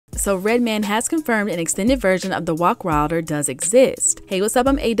So Redman has confirmed an extended version of the Rockwilder does exist. Hey, what's up?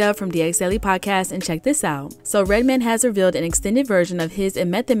 I'm Ayeeedubb from DX Daily Podcast, and check this out. So Redman has revealed an extended version of his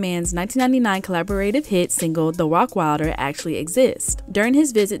and Method Man's 1999 collaborative hit single, The Rockwilder, actually exists. During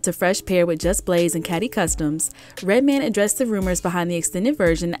his visit to Fresh Pair with Just Blaze and Caddy Customs, Redman addressed the rumors behind the extended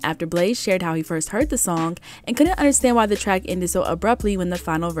version after Blaze shared how he first heard the song and couldn't understand why the track ended so abruptly when the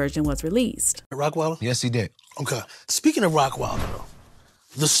final version was released. Rockwilder? Yes, he did. Okay. Speaking of Rockwilder, though,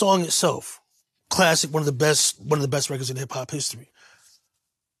 the song itself, classic, one of the best records in hip hop history.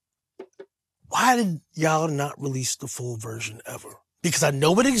 Why did y'all not release the full version ever? Because I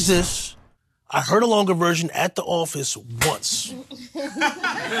know it exists. I heard a longer version at the office once.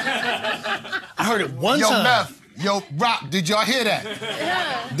 I heard it one time. Yo, Meth, yo, Rock, did y'all hear that?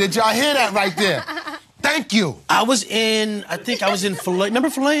 Yeah. Did y'all hear that right there? Thank you. I think I was in Filet. Remember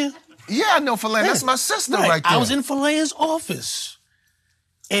Filet? Yeah, I know Filet. That's my sister right there. I was in Filet's office.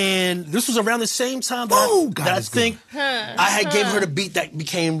 And this was around the same time that I think I had gave her the beat that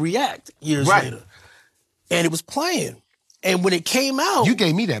became React years later. And it was playing. And when it came out... You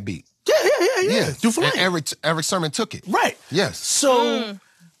gave me that beat. Yeah. And Eric Sermon took it. Right. Yes. So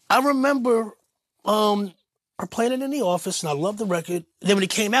I remember her playing it in the office, and I loved the record. And then when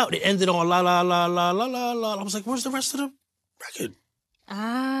it came out, it ended on la la la la la la la. I was like, where's the rest of the record?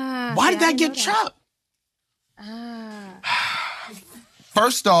 Why did that get chopped?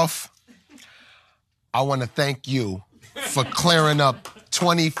 First off, I want to thank you for clearing up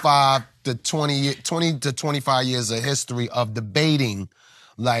 20 to 25 years of history of debating,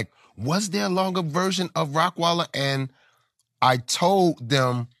 like, was there a longer version of Rockwilder? And I told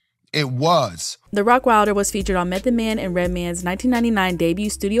them it was. The Rockwilder was featured on Method Man and Redman's 1999 debut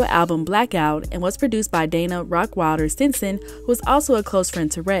studio album Blackout and was produced by Dana Rockwilder Stinson, who was also a close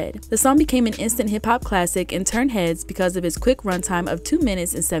friend to Red. The song became an instant hip-hop classic and turned heads because of its quick runtime of 2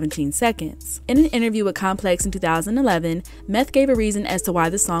 minutes and 17 seconds. In an interview with Complex in 2011, Meth gave a reason as to why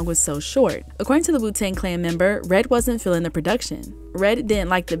the song was so short. According to the Wu-Tang Clan member, Red wasn't feeling the production. Red didn't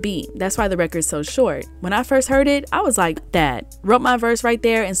like the beat, that's why the record's so short. When I first heard it, I was like, that. Wrote my verse right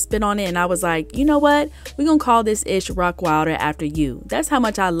there and spit on it, and I was like, you know what? We're gonna call this ish Rockwilder after you. That's how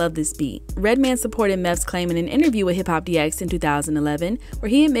much I love this beat. Redman supported Meth's claim in an interview with HipHopDX in 2011, where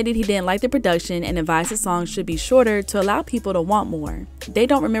he admitted he didn't like the production and advised the song should be shorter to allow people to want more. They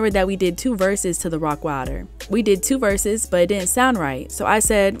don't remember that we did 2 verses to the Rockwilder. We did 2 verses, but it didn't sound right, so I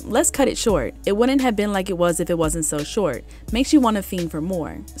said, let's cut it short. It wouldn't have been like it was if it wasn't so short. Makes you want to fiend for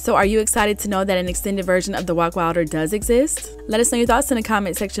more. So are you excited to know that an extended version of the Rockwilder does exist? Let us know your thoughts in the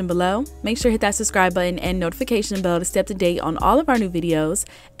comment section below. Make sure to hit that subscribe button and notification bell to stay up to date on all of our new videos,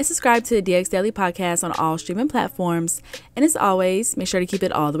 and subscribe to the DX Daily Podcast on all streaming platforms. And as always, make sure to keep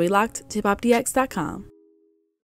it all the way locked to HipHopDX.com.